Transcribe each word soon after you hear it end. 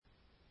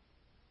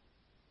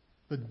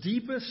The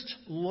deepest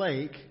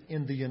lake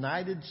in the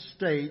United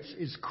States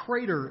is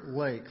Crater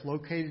Lake,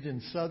 located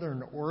in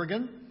southern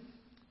Oregon.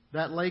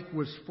 That lake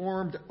was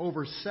formed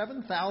over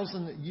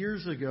 7,000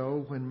 years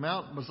ago when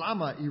Mount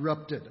Mazama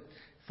erupted. It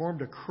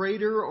formed a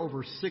crater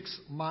over 6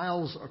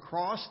 miles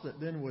across that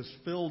then was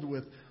filled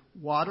with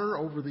water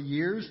over the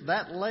years.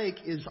 That lake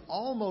is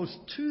almost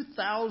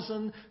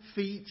 2,000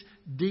 feet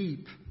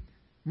deep,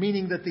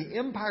 meaning that the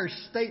Empire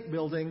State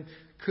Building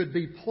could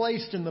be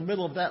placed in the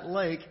middle of that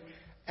lake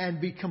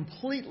and be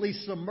completely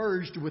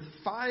submerged with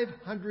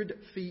 500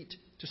 feet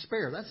to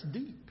spare. That's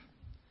deep.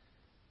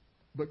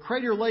 But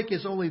Crater Lake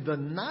is only the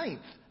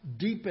 9th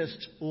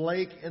deepest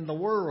lake in the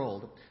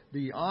world.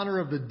 The honor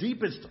of the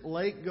deepest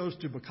lake goes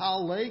to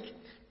Baikal Lake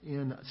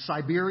in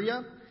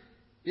Siberia.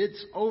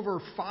 It's over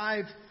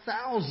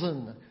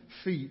 5,000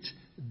 feet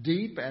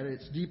deep at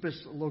its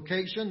deepest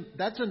location.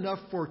 That's enough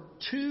for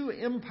 2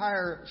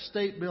 Empire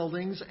State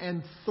Buildings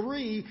and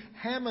 3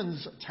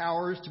 Hammond's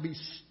Towers to be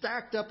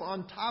stacked up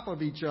on top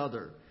of each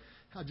other.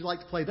 How'd you like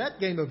to play that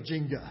game of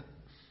Jenga?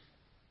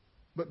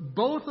 But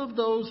both of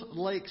those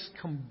lakes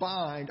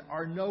combined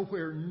are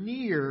nowhere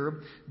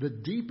near the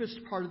deepest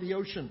part of the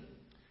ocean.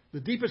 The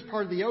deepest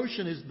part of the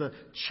ocean is the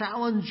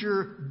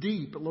Challenger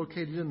Deep,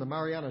 located in the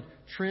Mariana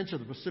Trench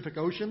of the Pacific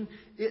Ocean.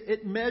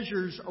 It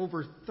measures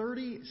over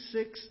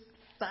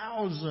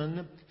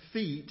 36,000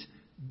 feet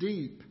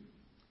deep.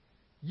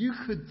 You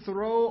could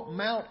throw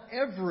Mount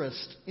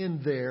Everest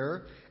in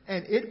there,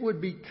 and it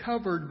would be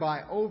covered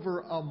by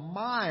over a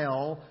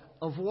mile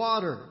of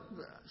water.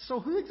 So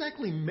who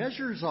exactly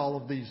measures all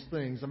of these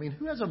things? I mean,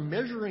 who has a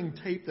measuring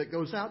tape that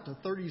goes out to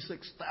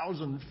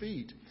 36,000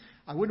 feet?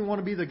 I wouldn't want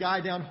to be the guy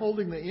down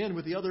holding the end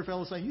with the other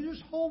fellow saying, you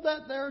just hold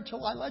that there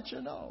until I let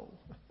you know.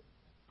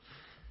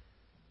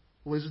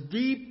 Well, as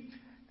deep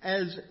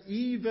as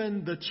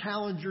even the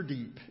Challenger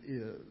Deep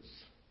is,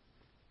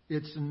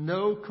 it's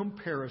no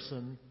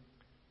comparison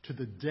to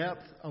the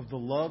depth of the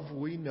love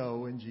we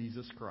know in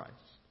Jesus Christ.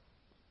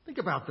 Think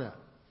about that.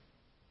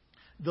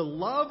 The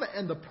love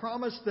and the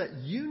promise that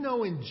you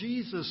know in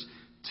Jesus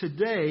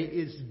today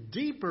is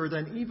deeper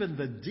than even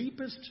the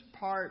deepest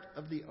part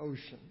of the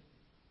ocean.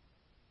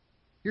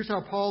 Here's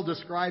how Paul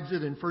describes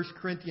it in 1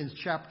 Corinthians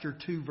chapter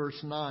 2, verse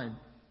 9.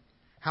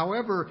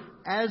 However,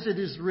 as it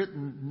is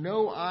written,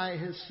 no eye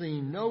has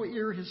seen, no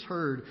ear has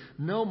heard,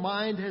 no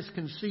mind has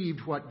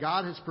conceived what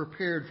God has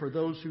prepared for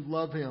those who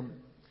love Him.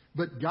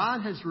 But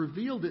God has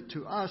revealed it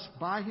to us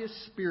by His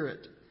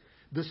Spirit.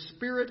 The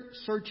Spirit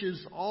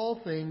searches all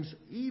things,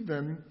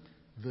 even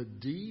the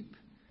deep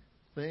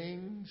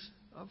things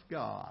of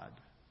God.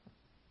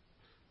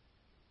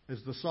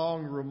 As the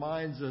song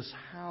reminds us,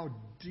 how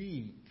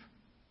deep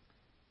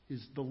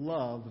is the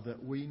love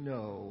that we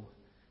know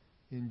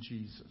in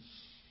Jesus.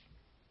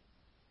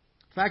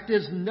 Fact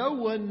is, no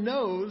one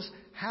knows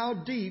how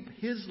deep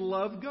His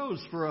love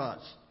goes for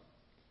us.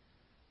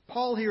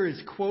 Paul here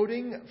is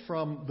quoting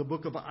from the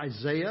book of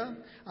Isaiah.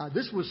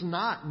 This was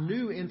not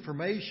new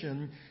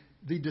information.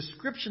 The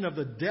description of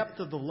the depth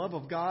of the love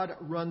of God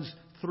runs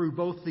through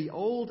both the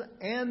Old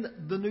and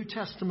the New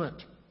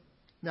Testament.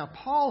 Now,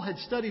 Paul had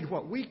studied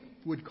what we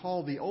would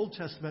call the Old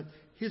Testament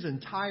his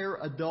entire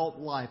adult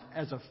life.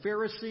 As a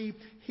Pharisee,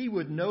 he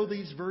would know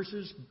these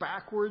verses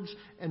backwards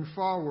and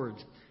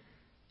forwards.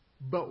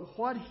 But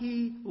what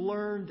he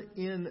learned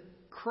in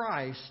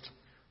Christ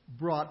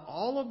brought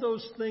all of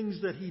those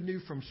things that he knew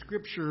from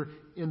Scripture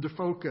into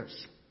focus.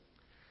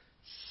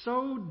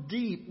 So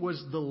deep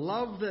was the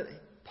love that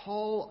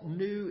Paul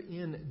knew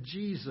in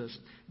Jesus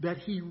that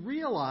he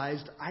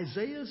realized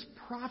Isaiah's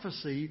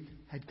prophecy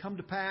had come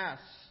to pass.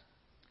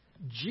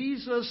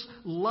 Jesus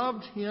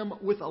loved him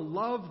with a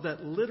love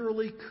that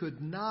literally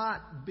could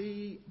not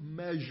be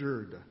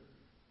measured.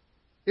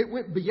 It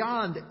went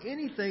beyond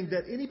anything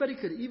that anybody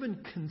could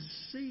even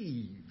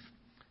conceive.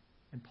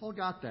 And Paul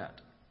got that.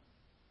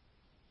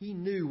 He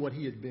knew what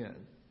he had been.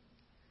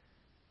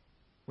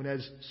 When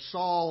as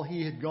Saul,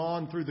 he had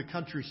gone through the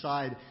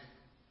countryside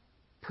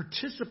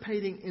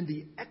participating in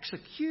the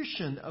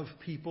execution of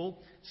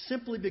people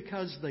simply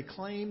because they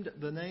claimed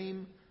the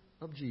name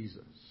of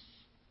Jesus.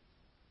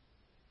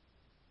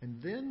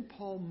 And then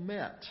Paul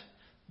met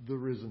the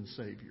risen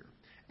Savior.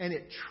 And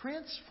it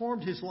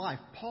transformed his life.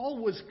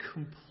 Paul was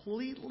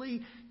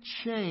completely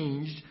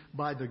changed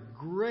by the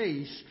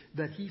grace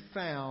that he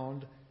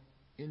found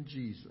in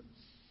Jesus.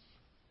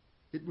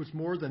 It was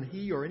more than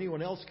he or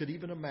anyone else could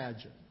even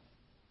imagine.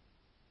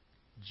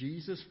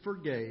 Jesus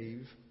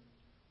forgave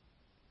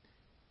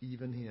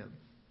even him.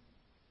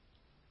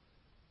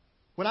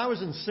 When I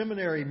was in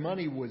seminary,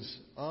 money was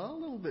a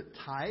little bit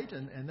tight,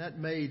 and that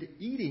made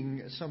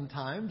eating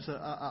sometimes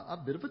a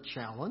bit of a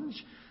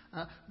challenge.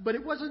 But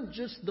it wasn't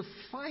just the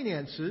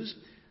finances.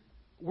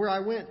 Where I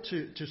went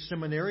to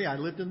seminary, I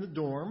lived in the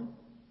dorm,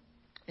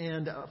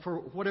 and for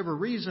whatever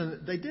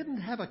reason, they didn't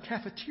have a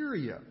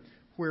cafeteria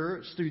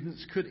where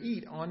students could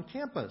eat on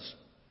campus.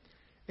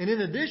 And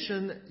in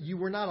addition, you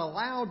were not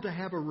allowed to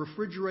have a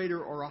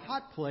refrigerator or a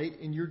hot plate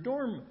in your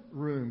dorm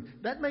room.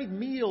 That made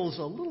meals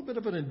a little bit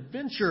of an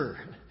adventure.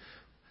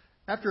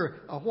 After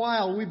a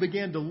while, we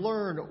began to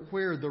learn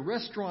where the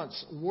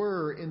restaurants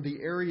were in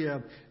the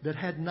area that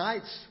had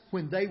nights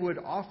when they would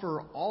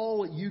offer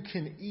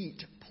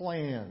all-you-can-eat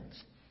plans.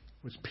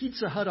 It was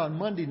Pizza Hut on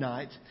Monday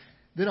night.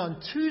 Then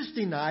on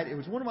Tuesday night, it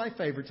was one of my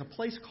favorites, a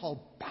place called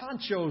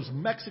Pancho's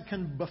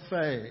Mexican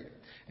Buffet.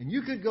 And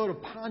you could go to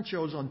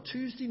Pancho's on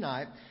Tuesday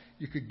night.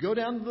 You could go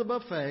down to the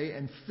buffet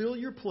and fill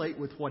your plate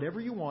with whatever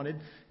you wanted,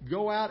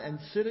 go out and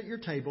sit at your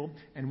table,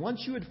 and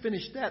once you had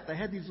finished that, they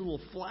had these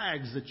little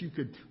flags that you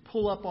could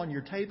pull up on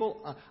your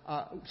table.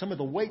 Some of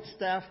the wait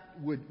staff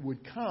would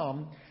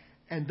come,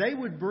 and they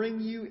would bring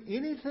you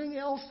anything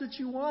else that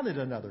you wanted,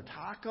 another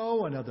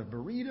taco, another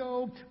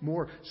burrito,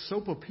 more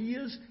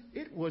sopapillas.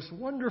 It was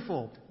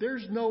wonderful.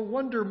 There's no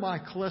wonder my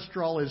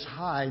cholesterol is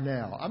high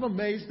now. I'm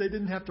amazed they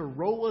didn't have to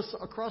roll us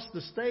across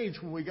the stage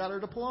when we got our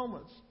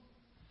diplomas.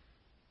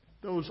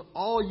 Those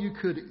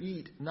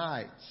all-you-could-eat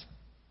nights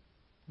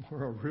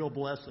were a real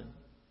blessing.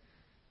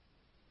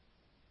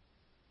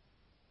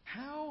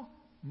 How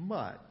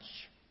much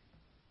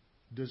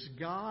does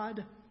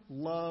God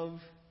love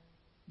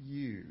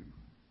you?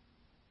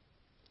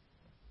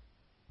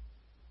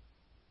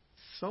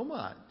 So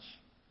much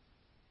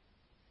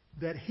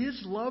that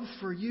His love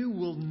for you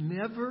will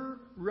never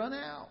run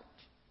out.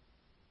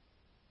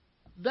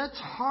 That's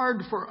hard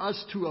for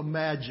us to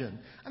imagine.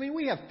 I mean,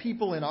 we have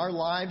people in our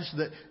lives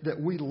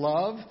that we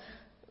love,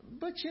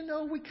 but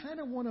we kind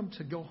of want them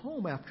to go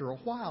home after a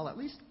while, at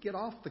least get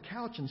off the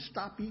couch and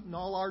stop eating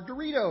all our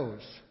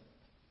Doritos.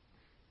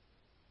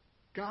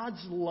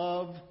 God's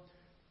love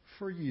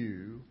for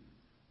you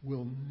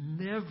will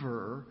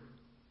never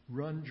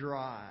run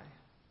dry.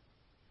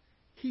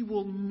 He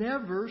will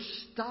never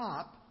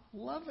stop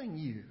loving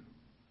you.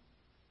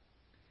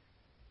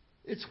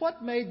 It's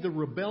what made the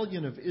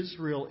rebellion of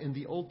Israel in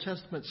the Old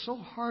Testament so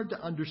hard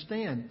to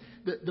understand.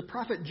 The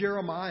prophet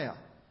Jeremiah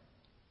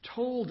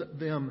told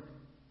them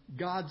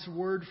God's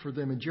word for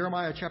them. In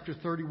Jeremiah chapter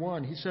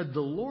 31, he said,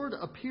 "The Lord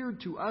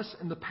appeared to us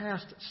in the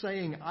past,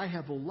 saying, I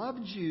have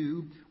loved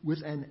you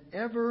with an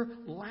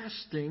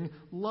everlasting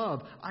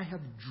love. I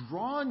have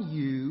drawn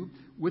you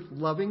with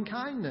loving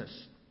kindness."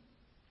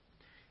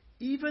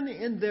 Even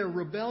in their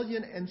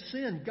rebellion and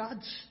sin,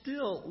 God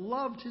still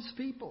loved His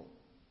people.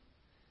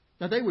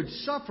 Now, they would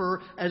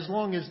suffer as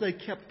long as they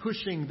kept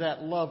pushing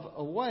that love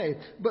away,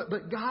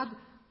 but God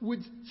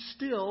would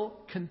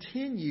still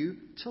continue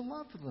to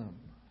love them.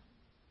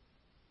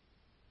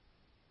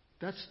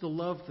 That's the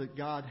love that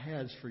God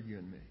has for you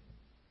and me.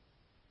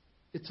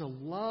 It's a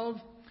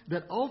love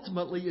that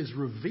ultimately is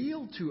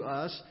revealed to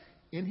us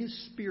in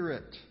His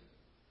Spirit.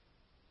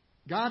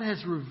 God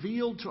has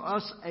revealed to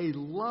us a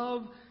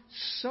love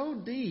so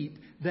deep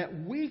that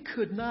we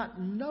could not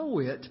know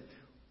it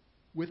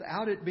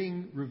without it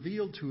being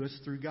revealed to us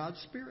through God's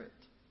Spirit.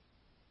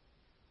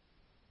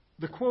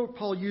 The quote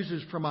Paul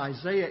uses from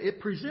Isaiah, it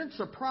presents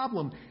a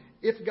problem.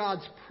 If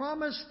God's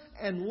promise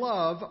and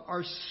love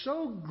are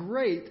so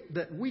great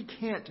that we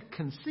can't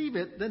conceive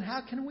it, then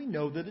how can we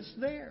know that it's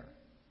there?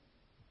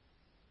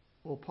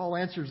 Well, Paul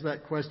answers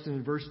that question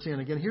in verse 10.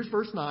 Again, here's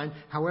verse 9.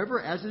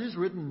 However, as it is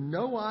written,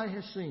 no eye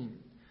has seen,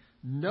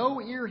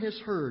 no ear has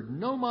heard,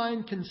 no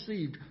mind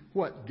conceived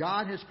what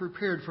God has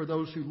prepared for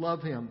those who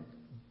love Him.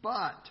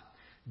 But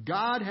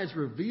God has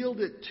revealed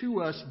it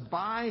to us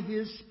by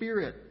His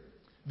Spirit.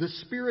 The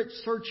Spirit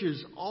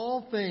searches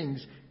all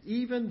things,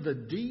 even the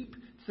deep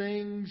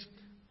things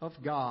of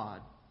God.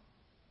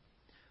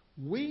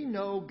 We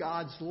know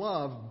God's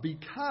love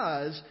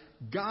because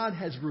God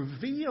has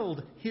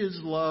revealed His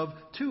love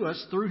to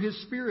us through His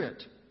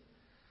Spirit.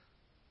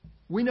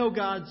 We know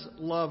God's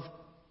love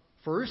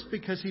first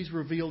because He's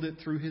revealed it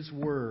through His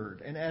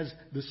Word. And as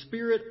the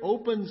Spirit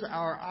opens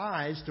our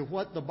eyes to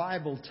what the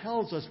Bible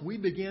tells us, we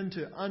begin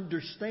to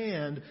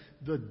understand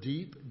the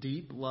deep,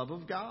 deep love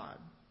of God.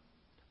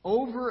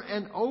 Over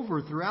and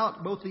over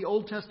throughout both the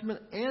Old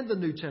Testament and the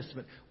New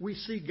Testament, we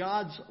see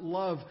God's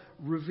love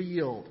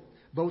revealed,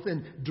 both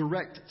in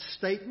direct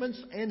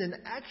statements and in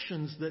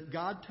actions that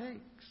God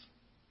takes.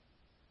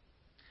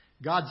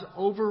 God's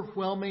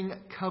overwhelming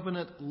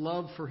covenant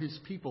love for His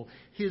people,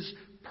 His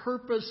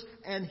purpose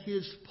and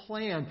His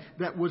plan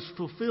that was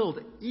fulfilled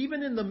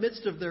even in the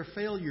midst of their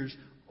failures,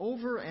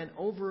 over and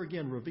over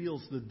again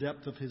reveals the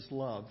depth of His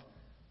love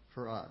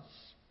for us.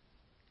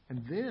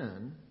 And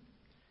then,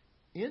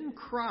 in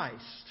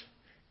Christ,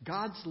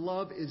 God's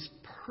love is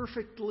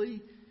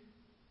perfectly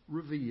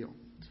revealed.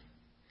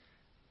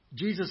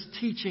 Jesus'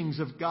 teachings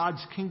of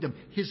God's kingdom,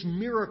 His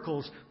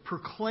miracles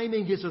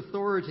proclaiming His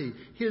authority,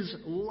 His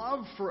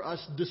love for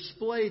us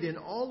displayed in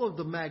all of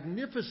the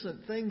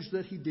magnificent things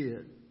that He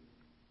did.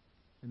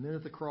 And then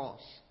at the cross,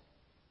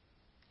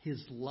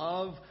 His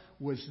love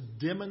was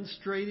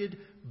demonstrated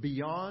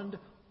beyond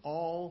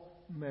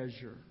all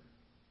measure.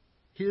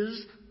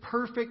 His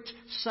perfect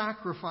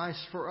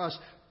sacrifice for us,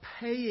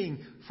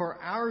 paying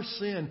for our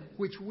sin,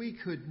 which we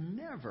could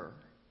never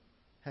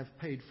have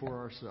paid for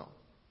ourselves.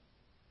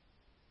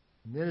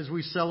 And then as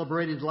we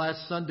celebrated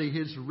last Sunday,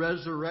 His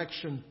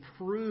resurrection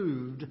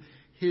proved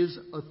His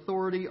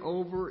authority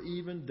over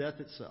even death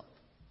itself.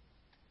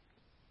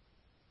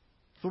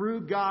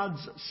 Through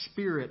God's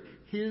Spirit,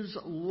 His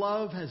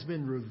love has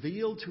been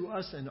revealed to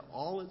us in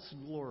all its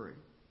glory.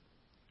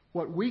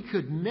 What we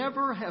could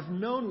never have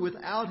known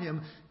without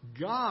Him,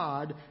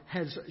 God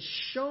has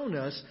shown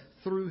us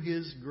through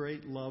His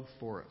great love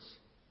for us.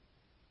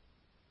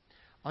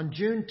 On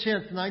June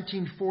 10th,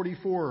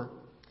 1944,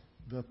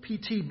 the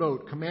PT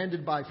boat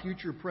commanded by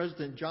future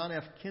President John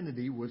F.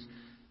 Kennedy was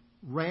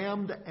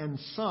rammed and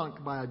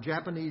sunk by a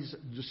Japanese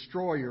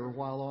destroyer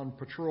while on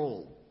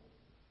patrol.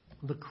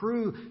 The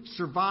crew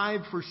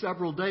survived for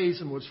several days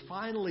and was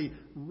finally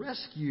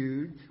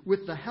rescued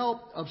with the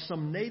help of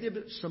some native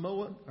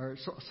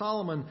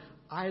Solomon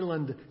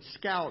Island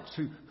scouts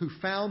who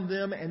found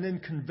them and then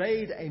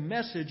conveyed a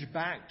message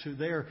back to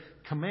their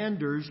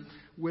commanders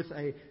with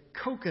a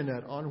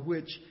coconut on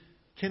which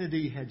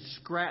Kennedy had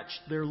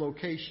scratched their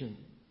location.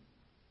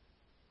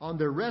 On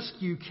their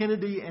rescue,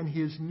 Kennedy and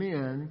his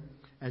men,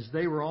 as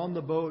they were on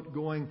the boat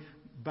going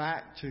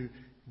back to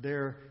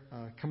their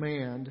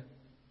command,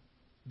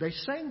 they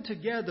sang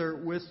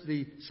together with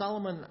the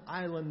Solomon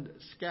Island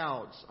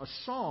Scouts a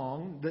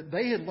song that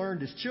they had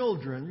learned as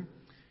children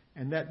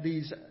and that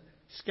these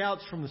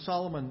scouts from the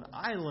Solomon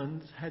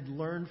Islands had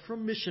learned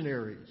from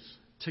missionaries.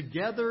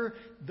 Together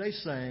they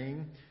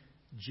sang,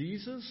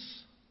 "Jesus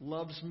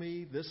loves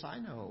me, this I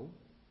know,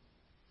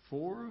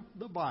 for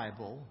the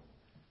Bible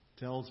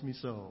tells me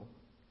so."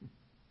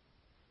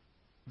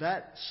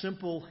 That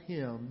simple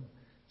hymn,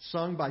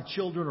 sung by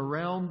children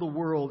around the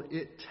world,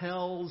 it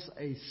tells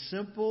a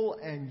simple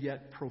and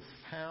yet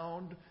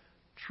profound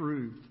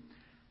truth.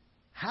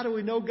 How do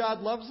we know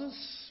God loves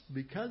us?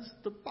 Because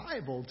the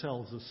Bible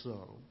tells us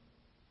so.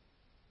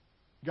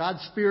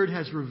 God's Spirit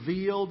has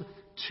revealed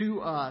to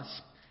us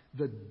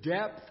the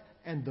depth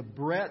and the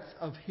breadth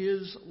of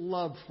His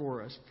love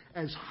for us.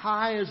 As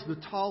high as the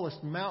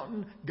tallest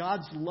mountain,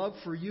 God's love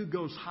for you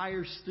goes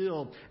higher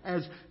still.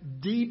 As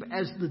deep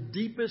as the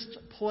deepest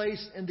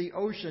place in the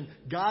ocean,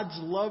 God's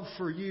love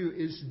for you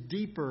is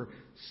deeper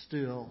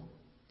still.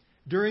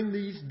 During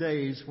these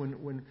days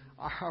when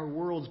our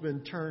world's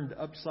been turned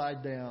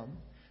upside down,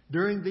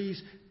 during these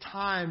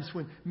times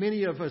when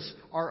many of us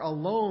are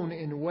alone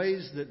in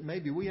ways that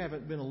maybe we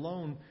haven't been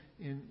alone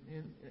in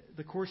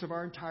the course of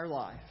our entire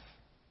life,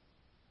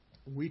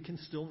 we can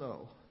still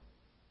know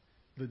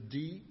the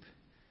deep,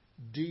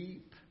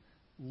 deep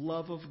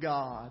love of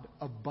God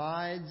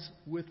abides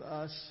with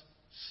us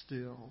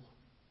still.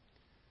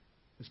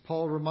 As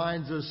Paul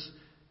reminds us,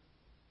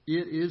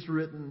 it is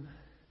written,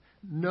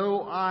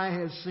 "No eye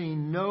has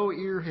seen, no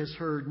ear has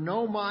heard,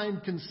 no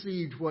mind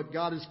conceived what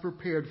God has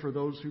prepared for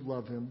those who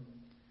love Him.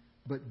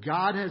 But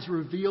God has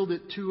revealed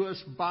it to us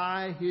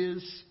by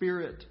His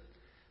Spirit.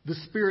 The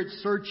Spirit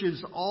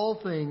searches all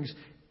things,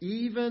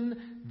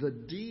 even the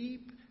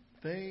deep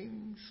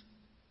things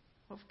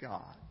of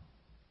God."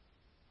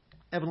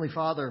 Heavenly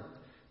Father,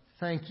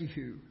 thank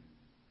you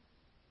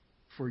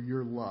for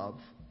your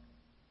love.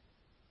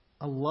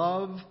 A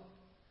love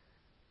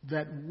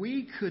that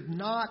we could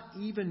not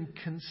even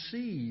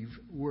conceive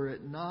were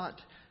it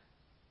not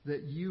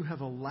that you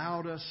have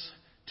allowed us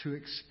to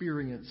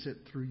experience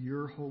it through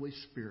your Holy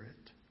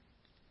Spirit.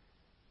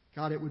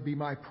 God, it would be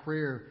my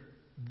prayer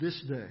this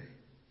day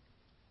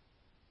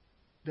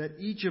that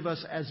each of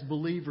us as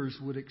believers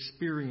would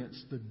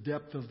experience the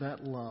depth of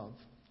that love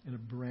in a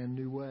brand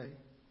new way.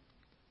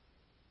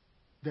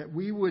 That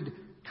we would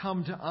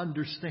come to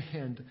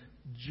understand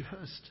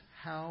just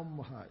how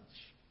much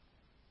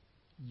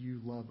you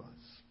love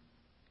us.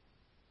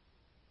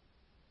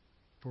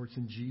 For it's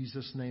in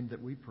Jesus' name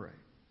that we pray.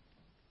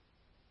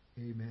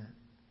 Amen.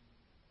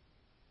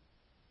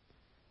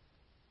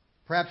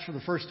 Perhaps for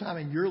the first time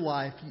in your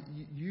life,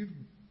 you've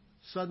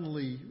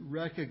suddenly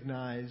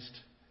recognized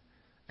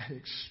an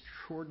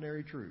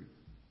extraordinary truth,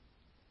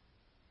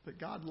 that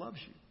God loves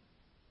you.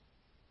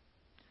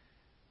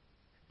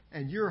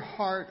 And your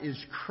heart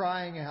is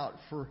crying out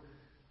for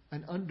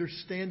an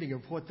understanding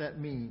of what that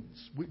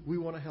means. We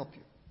want to help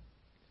you.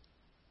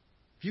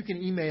 If you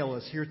can email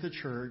us here at the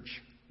church,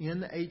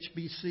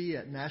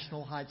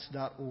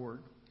 nhbc@nationalheights.org.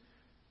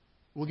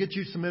 We'll get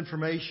you some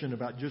information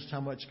about just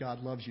how much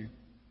God loves you.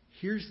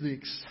 Here's the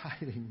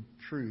exciting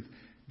truth.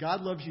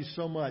 God loves you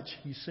so much,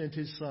 He sent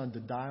His Son to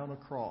die on a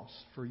cross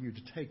for you,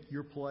 to take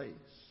your place,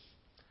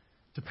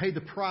 to pay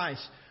the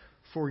price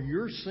for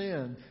your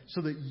sin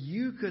so that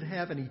you could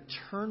have an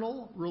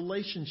eternal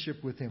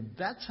relationship with Him.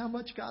 That's how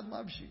much God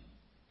loves you.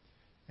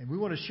 And we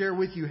want to share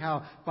with you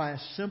how, by a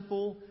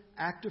simple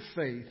act of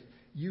faith,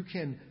 you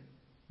can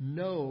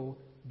know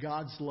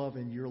God's love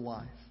in your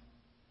life.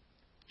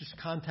 Just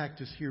contact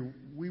us here.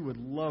 We would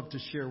love to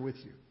share with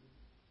you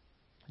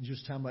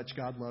just how much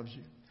God loves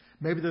you.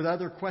 Maybe there are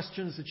other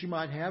questions that you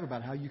might have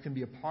about how you can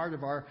be a part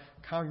of our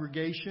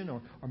congregation,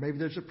 or maybe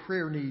there's a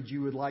prayer need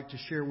you would like to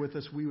share with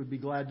us. We would be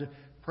glad to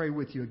pray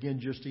with you. Again,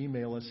 just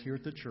email us here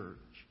at the church,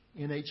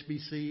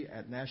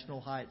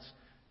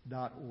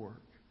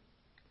 nhbc@nationalheights.org.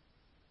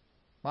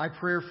 My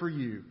prayer for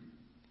you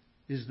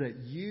is that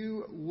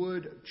you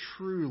would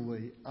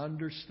truly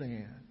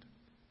understand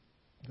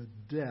the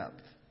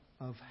depth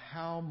of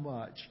how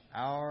much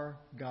our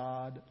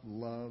God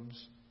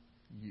loves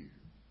you.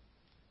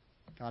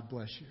 God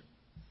bless you.